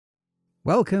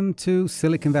Welcome to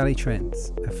Silicon Valley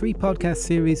Trends, a free podcast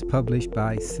series published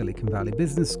by Silicon Valley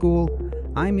Business School.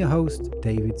 I'm your host,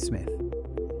 David Smith.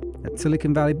 At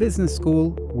Silicon Valley Business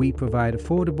School, we provide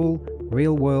affordable,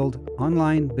 real-world,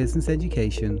 online business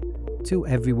education to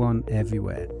everyone,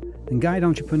 everywhere, and guide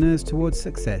entrepreneurs towards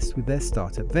success with their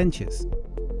startup ventures.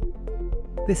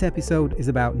 This episode is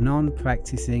about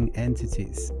non-practicing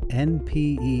entities,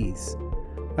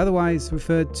 NPEs, otherwise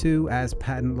referred to as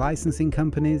patent licensing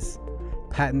companies,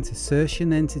 patent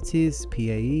assertion entities,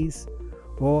 PAEs,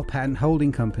 or patent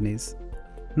holding companies.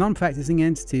 Non-practicing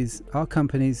entities are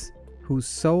companies whose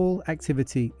sole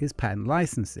activity is patent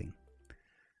licensing.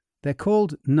 They're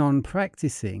called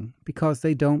non-practicing because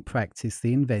they don't practice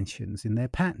the inventions in their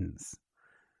patents.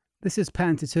 This is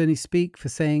patent attorney speak for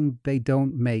saying they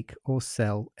don't make or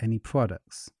sell any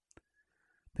products.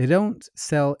 They don't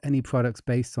sell any products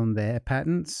based on their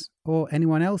patents or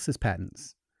anyone else's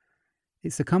patents.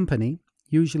 It's a company,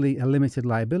 usually a limited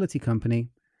liability company,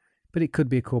 but it could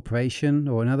be a corporation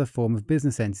or another form of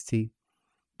business entity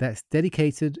that's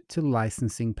dedicated to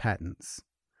licensing patents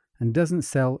and doesn't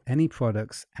sell any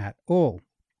products at all.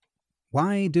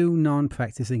 Why do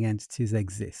non-practicing entities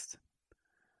exist?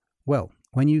 Well,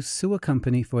 when you sue a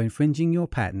company for infringing your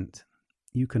patent,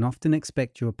 you can often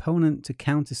expect your opponent to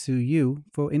countersue you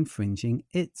for infringing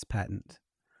its patent.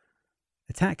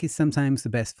 Attack is sometimes the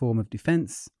best form of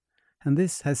defense, and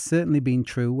this has certainly been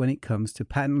true when it comes to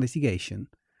patent litigation,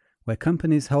 where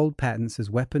companies hold patents as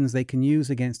weapons they can use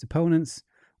against opponents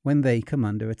when they come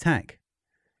under attack.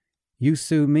 You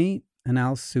sue me, and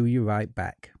I'll sue you right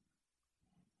back.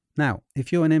 Now,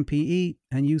 if you're an NPE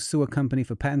and you sue a company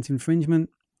for patent infringement,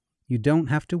 you don't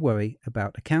have to worry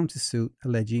about a countersuit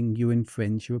alleging you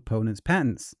infringe your opponent's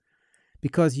patents,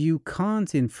 because you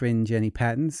can't infringe any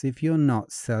patents if you're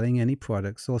not selling any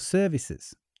products or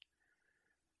services.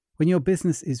 When your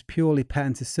business is purely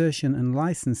patent assertion and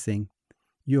licensing,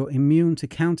 you're immune to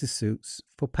countersuits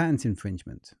for patent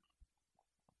infringement.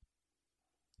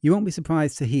 You won't be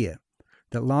surprised to hear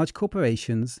that large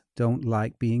corporations don't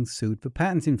like being sued for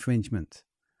patent infringement.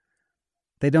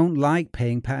 They don't like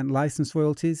paying patent license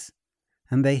royalties,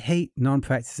 and they hate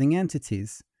non-practicing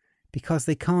entities because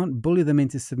they can't bully them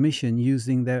into submission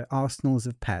using their arsenals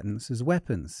of patents as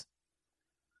weapons.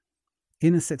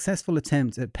 In a successful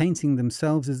attempt at painting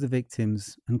themselves as the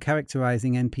victims and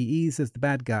characterizing NPEs as the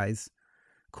bad guys,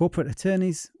 corporate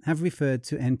attorneys have referred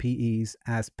to NPEs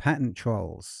as patent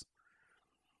trolls.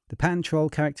 The patent troll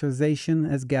characterization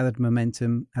has gathered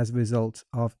momentum as a result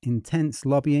of intense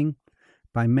lobbying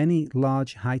by many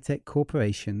large high-tech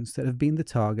corporations that have been the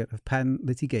target of patent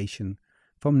litigation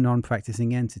from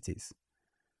non-practicing entities,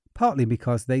 partly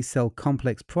because they sell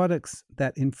complex products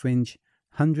that infringe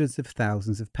hundreds of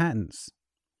thousands of patents.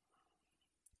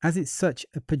 As it's such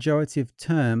a pejorative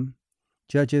term,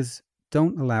 judges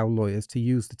don't allow lawyers to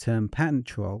use the term patent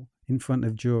troll in front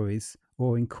of juries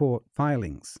or in court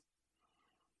filings.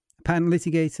 A patent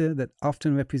litigator that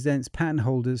often represents patent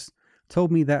holders told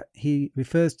me that he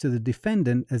refers to the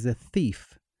defendant as a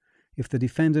thief if the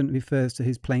defendant refers to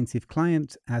his plaintiff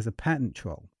client as a patent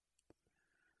troll.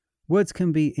 Words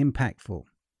can be impactful,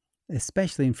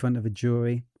 especially in front of a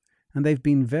jury, and they've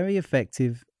been very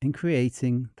effective in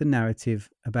creating the narrative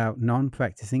about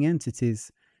non-practicing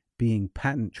entities being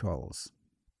patent trolls.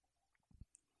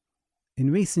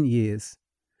 In recent years,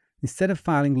 instead of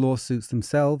filing lawsuits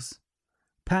themselves,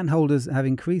 patent holders have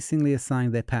increasingly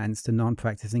assigned their patents to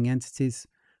non-practicing entities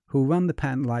who run the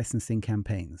patent licensing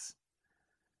campaigns.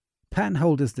 Patent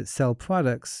holders that sell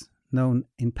products, known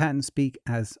in patent speak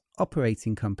as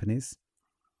operating companies,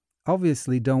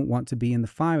 obviously don't want to be in the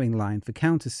firing line for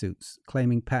countersuits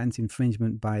claiming patent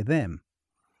infringement by them.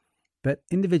 But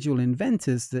individual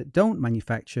inventors that don't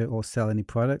manufacture or sell any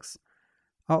products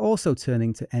are also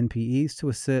turning to NPEs to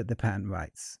assert their patent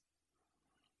rights.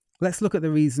 Let's look at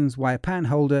the reasons why a patent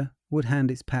holder would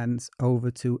hand its patents over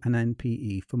to an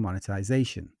NPE for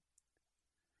monetization.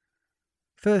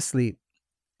 Firstly,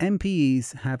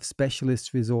 NPEs have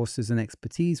specialist resources and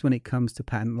expertise when it comes to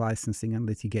patent licensing and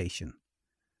litigation.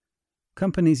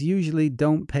 Companies usually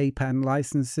don't pay patent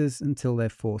licenses until they're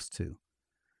forced to,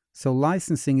 so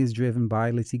licensing is driven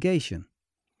by litigation.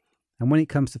 And when it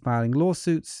comes to filing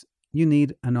lawsuits, you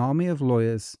need an army of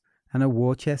lawyers and a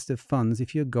war chest of funds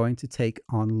if you're going to take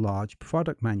on large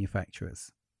product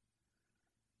manufacturers.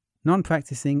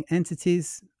 Non-practicing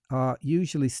entities are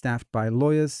usually staffed by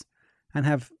lawyers and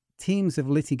have teams of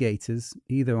litigators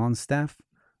either on staff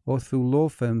or through law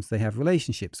firms they have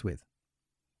relationships with.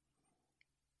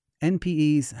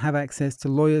 NPEs have access to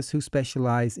lawyers who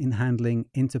specialize in handling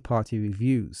inter-party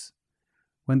reviews.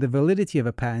 when the validity of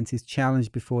a patent is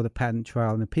challenged before the Patent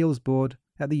Trial and Appeals Board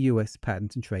at the US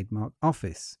Patent and Trademark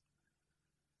Office.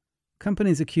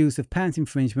 Companies accused of patent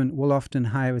infringement will often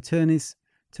hire attorneys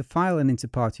to file an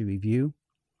inter-party review,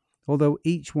 although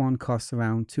each one costs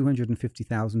around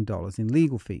 $250,000 in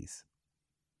legal fees.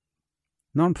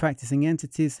 Non-practicing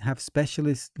entities have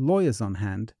specialist lawyers on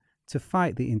hand to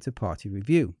fight the inter-party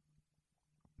review.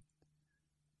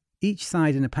 Each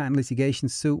side in a patent litigation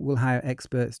suit will hire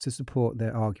experts to support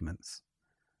their arguments.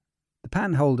 The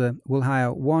patent holder will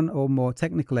hire one or more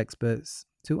technical experts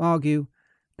to argue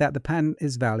that the patent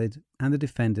is valid and the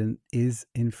defendant is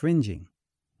infringing.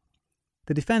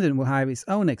 The defendant will hire its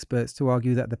own experts to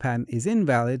argue that the patent is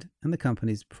invalid and the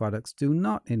company's products do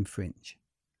not infringe.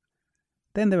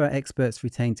 Then there are experts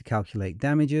retained to calculate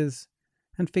damages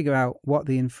and figure out what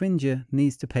the infringer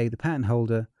needs to pay the patent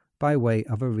holder by way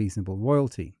of a reasonable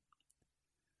royalty.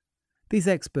 These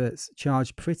experts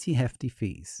charge pretty hefty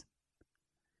fees.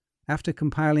 After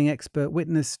compiling expert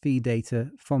witness fee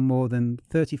data from more than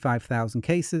 35,000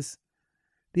 cases,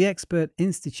 the Expert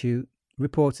Institute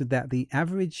reported that the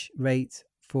average rate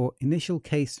for initial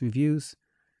case reviews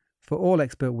for all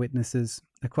expert witnesses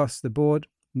across the board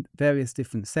in various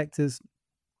different sectors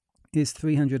is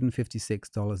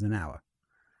 $356 an hour.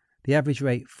 The average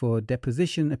rate for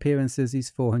deposition appearances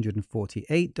is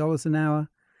 $448 an hour,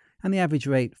 and the average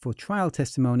rate for trial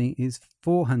testimony is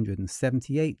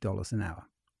 $478 an hour.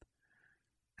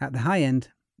 At the high end,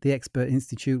 the Expert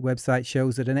Institute website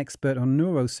shows that an expert on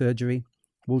neurosurgery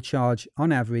will charge,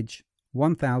 on average,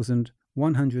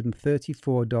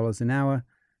 $1,134 an hour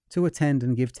to attend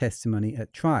and give testimony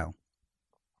at trial.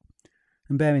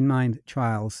 And bear in mind,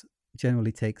 trials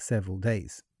generally take several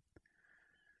days.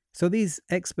 So these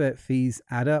expert fees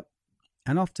add up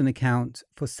and often account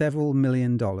for several $1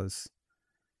 million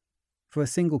for a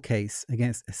single case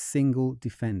against a single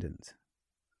defendant.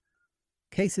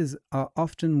 Cases are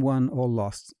often won or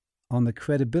lost on the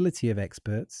credibility of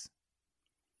experts.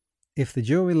 If the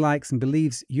jury likes and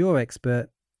believes your expert,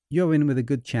 you're in with a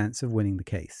good chance of winning the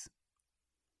case.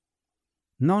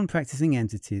 Non-practicing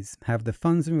entities have the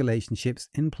funds and relationships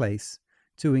in place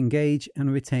to engage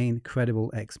and retain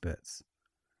credible experts.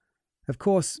 Of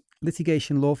course,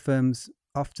 litigation law firms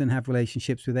often have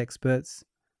relationships with experts,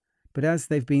 but as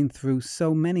they've been through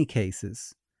so many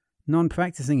cases,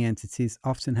 non-practicing entities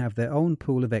often have their own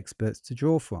pool of experts to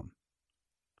draw from.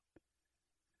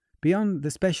 Beyond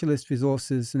the specialist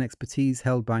resources and expertise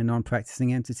held by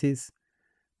non-practicing entities,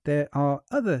 there are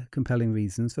other compelling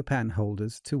reasons for patent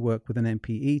holders to work with an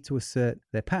NPE to assert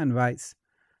their patent rights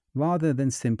rather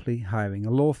than simply hiring a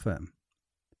law firm.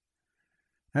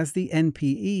 As the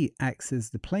NPE acts as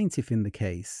the plaintiff in the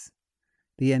case,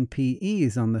 the NPE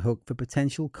is on the hook for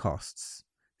potential costs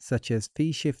such as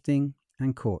fee shifting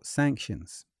and court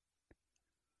sanctions.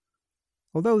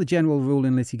 Although the general rule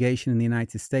in litigation in the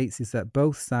United States is that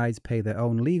both sides pay their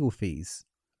own legal fees,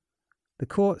 the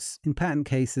courts in patent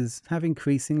cases have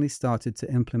increasingly started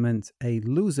to implement a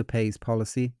loser pays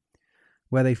policy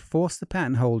where they force the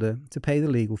patent holder to pay the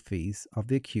legal fees of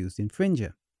the accused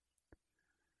infringer.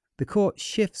 The court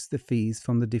shifts the fees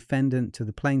from the defendant to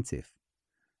the plaintiff,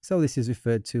 so this is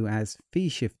referred to as fee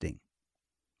shifting.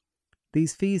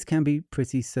 These fees can be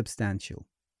pretty substantial.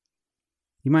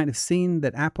 You might have seen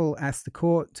that Apple asked the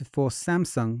court to force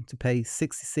Samsung to pay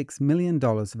 $66 million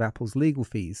of Apple's legal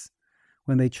fees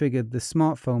when they triggered the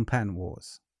smartphone patent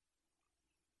wars.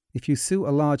 If you sue a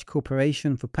large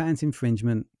corporation for patent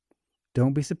infringement,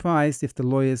 don't be surprised if the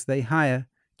lawyers they hire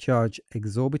charge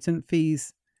exorbitant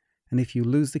fees, and if you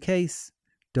lose the case,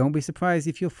 don't be surprised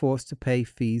if you're forced to pay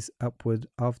fees upward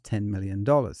of $10 million.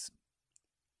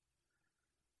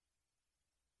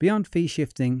 Beyond fee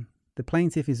shifting, the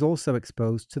plaintiff is also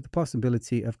exposed to the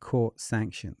possibility of court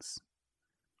sanctions.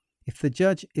 If the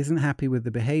judge isn't happy with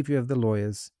the behavior of the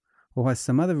lawyers or has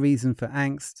some other reason for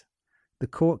angst, the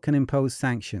court can impose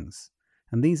sanctions,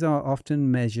 and these are often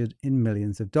measured in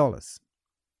millions of dollars.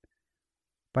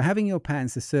 By having your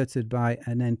patents asserted by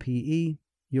an NPE,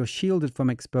 you're shielded from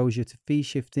exposure to fee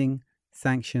shifting,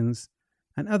 sanctions,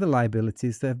 and other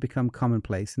liabilities that have become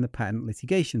commonplace in the patent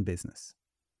litigation business.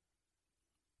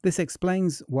 This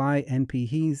explains why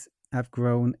NPEs have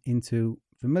grown into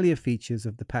familiar features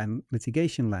of the patent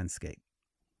litigation landscape.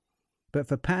 But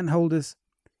for patent holders,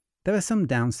 there are some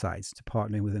downsides to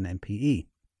partnering with an NPE.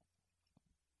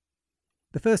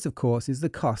 The first, of course, is the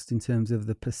cost in terms of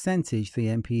the percentage the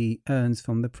NPE earns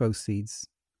from the proceeds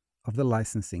of the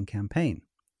licensing campaign.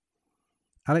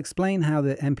 I'll explain how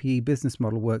the NPE business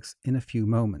model works in a few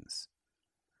moments,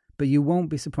 but you won't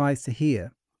be surprised to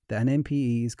hear that an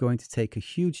NPE is going to take a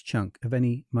huge chunk of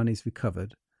any monies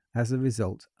recovered as a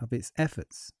result of its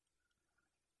efforts.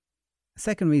 A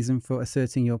second reason for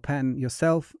asserting your patent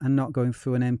yourself and not going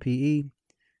through an MPE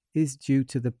is due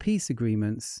to the peace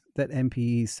agreements that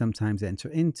MPEs sometimes enter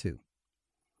into.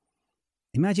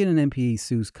 Imagine an MPE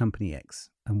sues Company X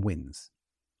and wins.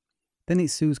 Then it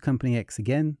sues Company X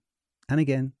again and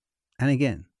again and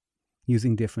again,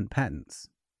 using different patents.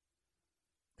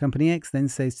 Company X then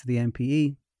says to the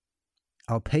MPE,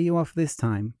 "I'll pay you off this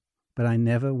time, but I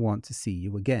never want to see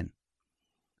you again.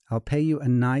 I'll pay you a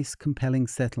nice, compelling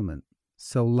settlement,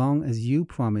 so long as you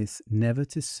promise never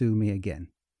to sue me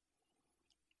again."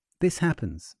 This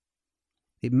happens.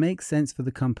 It makes sense for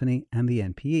the company and the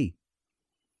MPE.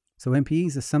 So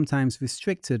MPEs are sometimes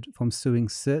restricted from suing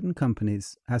certain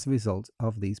companies as a result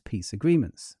of these peace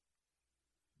agreements.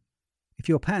 If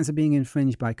your patents are being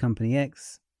infringed by Company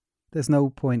X, there's no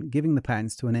point giving the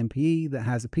patents to an MPE that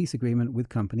has a peace agreement with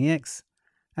Company X,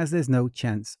 as there's no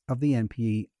chance of the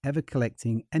MPE ever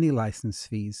collecting any license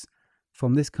fees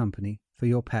from this company for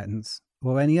your patents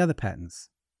or any other patents.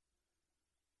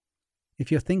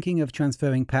 If you're thinking of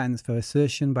transferring patents for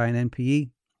assertion by an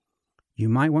MPE, you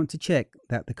might want to check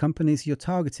that the companies you're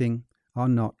targeting are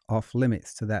not off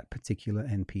limits to that particular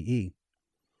MPE.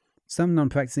 Some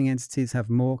non-practicing entities have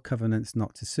more covenants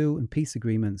not to sue and peace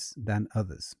agreements than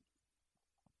others.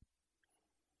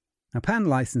 Now, patent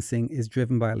licensing is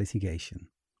driven by litigation,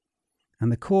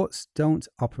 and the courts don't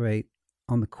operate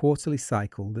on the quarterly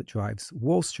cycle that drives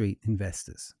Wall Street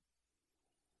investors.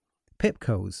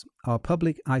 PIPCos are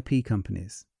public IP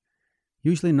companies,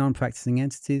 usually non-practicing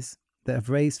entities that have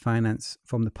raised finance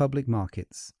from the public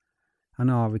markets and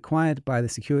are required by the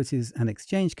Securities and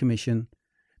Exchange Commission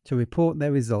to report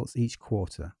their results each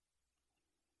quarter.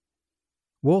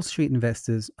 Wall Street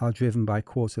investors are driven by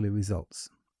quarterly results,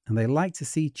 and they like to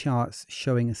see charts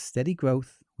showing a steady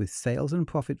growth with sales and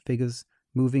profit figures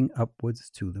moving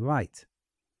upwards to the right.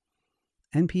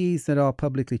 NPEs that are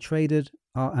publicly traded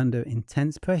are under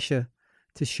intense pressure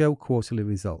to show quarterly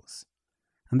results,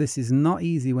 and this is not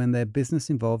easy when their business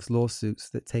involves lawsuits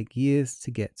that take years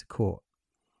to get to court,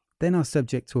 then are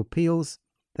subject to appeals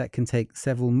that can take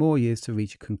several more years to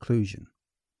reach a conclusion.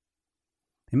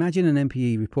 Imagine an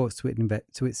MPE reports to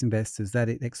its investors that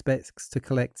it expects to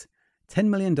collect $10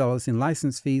 million in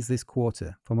license fees this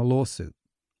quarter from a lawsuit,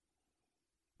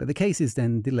 but the case is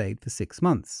then delayed for 6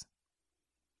 months.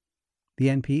 The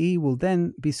NPE will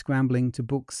then be scrambling to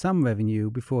book some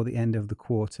revenue before the end of the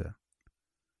quarter.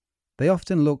 They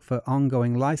often look for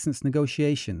ongoing license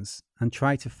negotiations and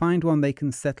try to find one they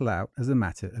can settle out as a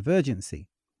matter of urgency.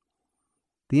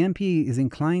 The NPE is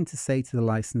inclined to say to the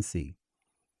licensee,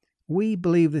 "We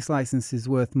believe this license is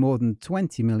worth more than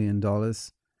 $20 million,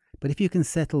 but if you can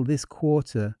settle this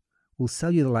quarter, we'll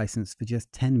sell you the license for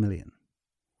just $10 million.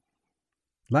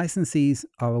 Licensees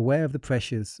are aware of the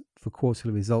pressures for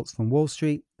quarterly results from Wall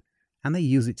Street, and they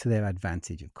use it to their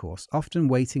advantage, of course, often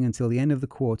waiting until the end of the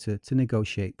quarter to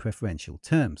negotiate preferential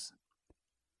terms.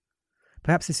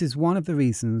 Perhaps this is one of the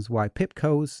reasons why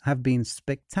PIPCos have been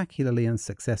spectacularly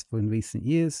unsuccessful in recent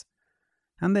years,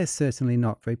 and they're certainly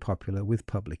not very popular with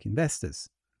public investors.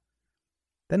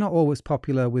 They're not always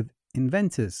popular with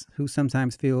inventors, who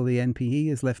sometimes feel the NPE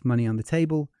has left money on the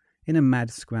table in a mad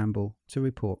scramble to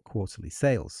report quarterly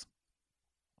sales.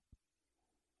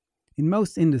 In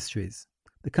most industries,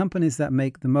 the companies that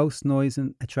make the most noise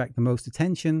and attract the most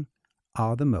attention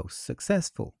are the most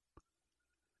successful.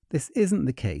 This isn't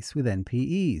the case with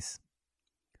NPEs.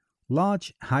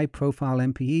 Large, high-profile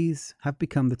NPEs have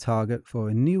become the target for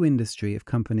a new industry of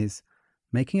companies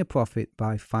making a profit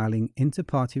by filing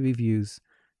inter-party reviews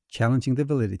challenging the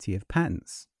validity of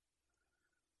patents.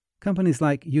 Companies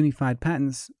like Unified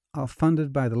Patents are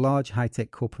funded by the large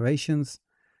high-tech corporations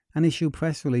and issue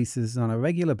press releases on a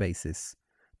regular basis,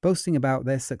 boasting about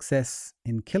their success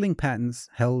in killing patents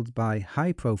held by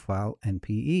high-profile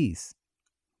NPEs.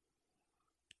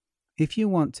 If you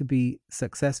want to be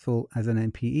successful as an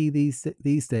NPE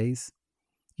these days,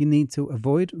 you need to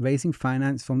avoid raising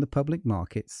finance from the public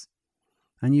markets,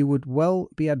 and you would well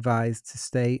be advised to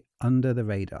stay under the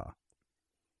radar.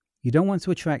 You don't want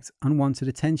to attract unwanted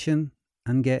attention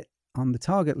and get on the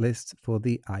target list for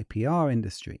the IPR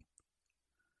industry.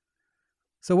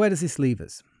 So where does this leave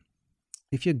us?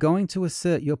 If you're going to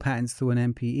assert your patents through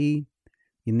an MPE,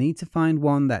 you need to find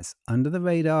one that's under the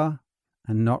radar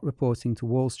and not reporting to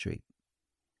Wall Street.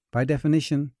 By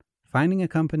definition, finding a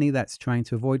company that's trying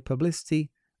to avoid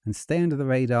publicity and stay under the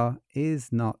radar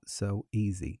is not so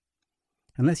easy,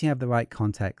 unless you have the right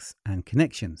contacts and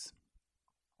connections.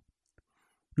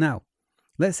 Now,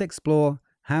 let's explore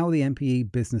how the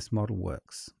MPE business model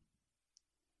works.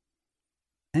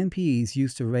 NPEs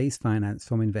used to raise finance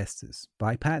from investors,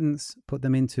 buy patents, put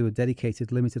them into a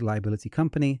dedicated limited liability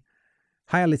company,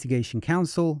 hire litigation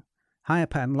counsel, hire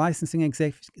patent licensing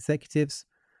executives,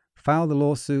 file the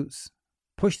lawsuits,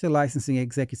 push the licensing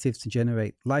executives to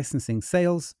generate licensing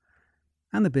sales,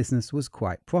 and the business was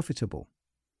quite profitable.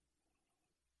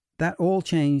 That all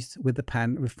changed with the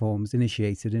patent reforms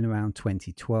initiated in around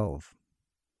 2012.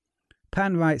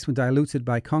 Patent rights were diluted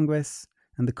by Congress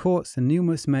and the courts, and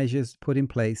numerous measures put in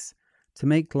place to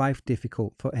make life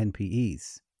difficult for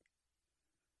NPEs.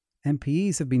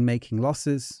 NPEs have been making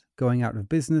losses, going out of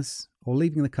business, or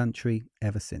leaving the country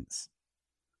ever since.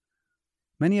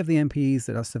 Many of the NPEs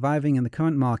that are surviving in the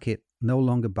current market no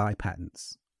longer buy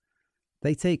patents.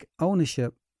 They take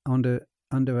ownership under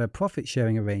a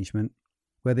profit-sharing arrangement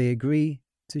where they agree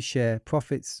to share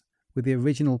profits with the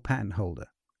original patent holder.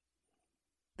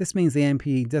 This means the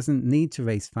NPE doesn't need to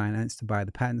raise finance to buy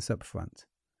the patents up front,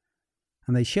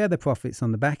 and they share the profits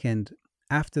on the back end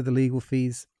after the legal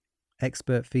fees,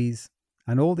 expert fees,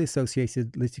 and all the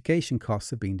associated litigation costs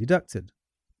have been deducted.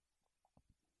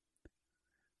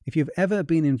 If you've ever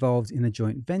been involved in a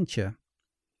joint venture,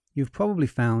 you've probably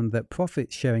found that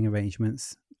profit-sharing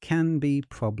arrangements can be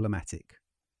problematic.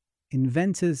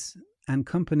 Inventors and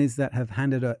companies that have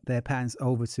handed their patents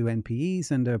over to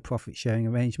NPEs under a profit-sharing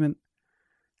arrangement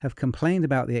have complained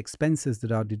about the expenses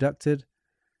that are deducted,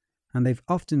 and they've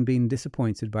often been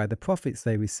disappointed by the profits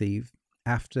they receive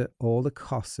after all the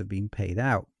costs have been paid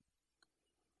out.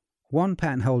 One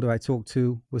patent holder I talked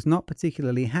to was not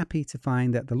particularly happy to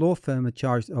find that the law firm had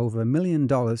charged over $1 million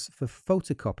for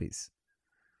photocopies.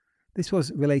 This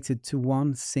was related to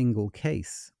one single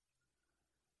case.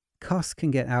 Costs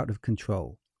can get out of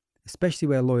control, especially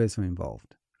where lawyers are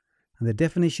involved, and the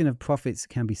definition of profits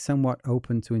can be somewhat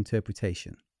open to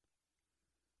interpretation.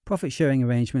 Profit-sharing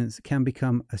arrangements can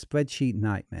become a spreadsheet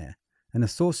nightmare and a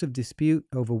source of dispute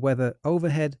over whether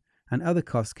overhead and other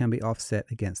costs can be offset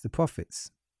against the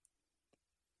profits.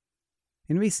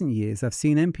 In recent years, I've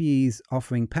seen NPEs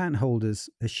offering patent holders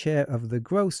a share of the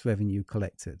gross revenue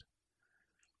collected.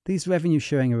 These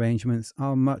revenue-sharing arrangements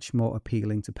are much more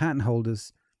appealing to patent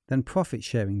holders than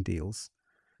profit-sharing deals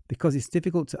because it's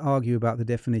difficult to argue about the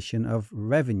definition of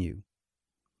revenue.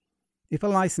 If a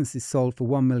license is sold for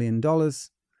 $1 million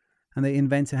and the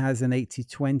inventor has an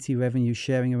 80-20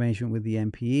 revenue-sharing arrangement with the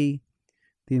NPE,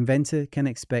 the inventor can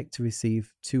expect to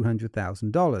receive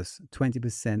 $200,000,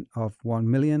 20% of $1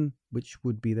 million, which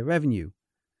would be the revenue,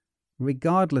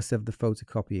 regardless of the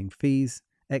photocopying fees,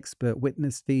 expert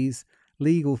witness fees,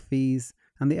 legal fees,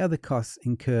 and the other costs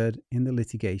incurred in the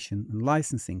litigation and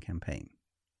licensing campaign.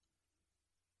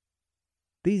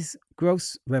 These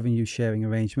gross revenue sharing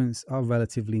arrangements are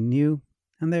relatively new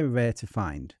and they're rare to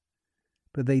find,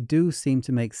 but they do seem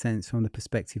to make sense from the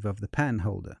perspective of the patent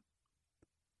holder.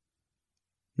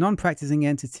 Non-practicing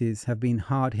entities have been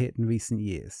hard hit in recent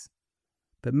years,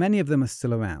 but many of them are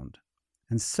still around,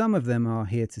 and some of them are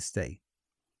here to stay,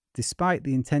 despite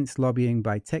the intense lobbying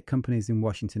by tech companies in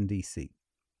Washington, D.C.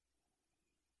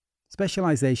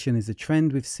 Specialization is a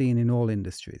trend we've seen in all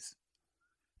industries.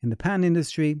 In the patent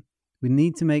industry, we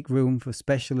need to make room for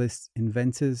specialist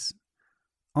inventors,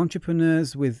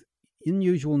 entrepreneurs with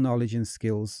unusual knowledge and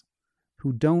skills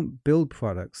who don't build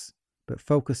products but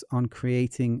focus on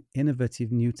creating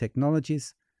innovative new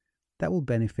technologies that will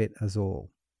benefit us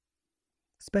all.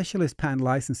 Specialist patent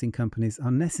licensing companies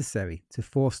are necessary to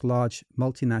force large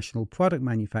multinational product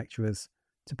manufacturers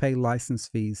to pay license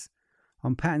fees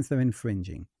on patents they're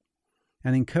infringing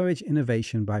and encourage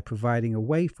innovation by providing a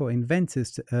way for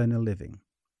inventors to earn a living.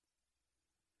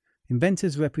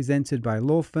 Inventors represented by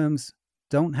law firms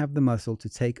don't have the muscle to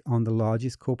take on the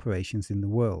largest corporations in the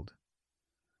world.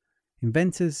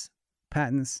 Inventors,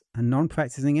 patents, and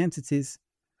non-practicing entities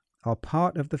are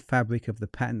part of the fabric of the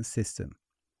patent system,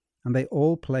 and they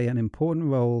all play an important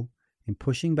role in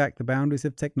pushing back the boundaries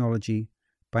of technology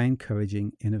by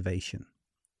encouraging innovation.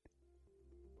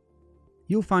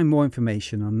 You'll find more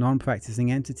information on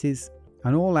non-practicing entities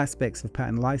and all aspects of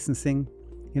patent licensing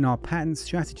in our Patent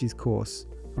Strategies course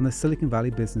on the Silicon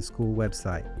Valley Business School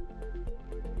website.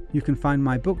 You can find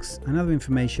my books and other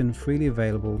information freely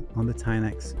available on the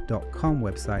Tynax.com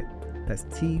website. That's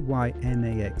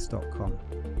Tynax.com.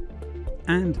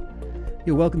 And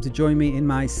you're welcome to join me in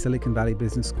my Silicon Valley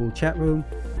Business School chat room,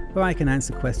 where I can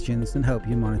answer questions and help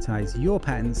you monetize your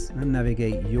patents and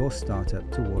navigate your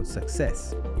startup towards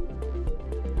success.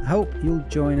 I hope you'll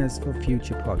join us for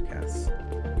future podcasts.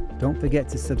 Don't forget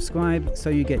to subscribe so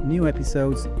you get new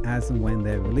episodes as and when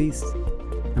they're released.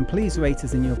 And please rate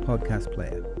us in your podcast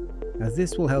player, as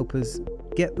this will help us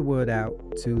get the word out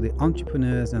to the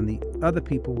entrepreneurs and the other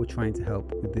people we're trying to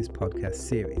help with this podcast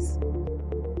series.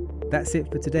 That's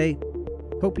it for today.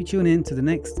 Hope you tune in to the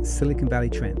next Silicon Valley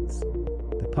Trends,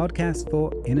 the podcast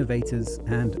for innovators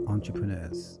and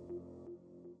entrepreneurs.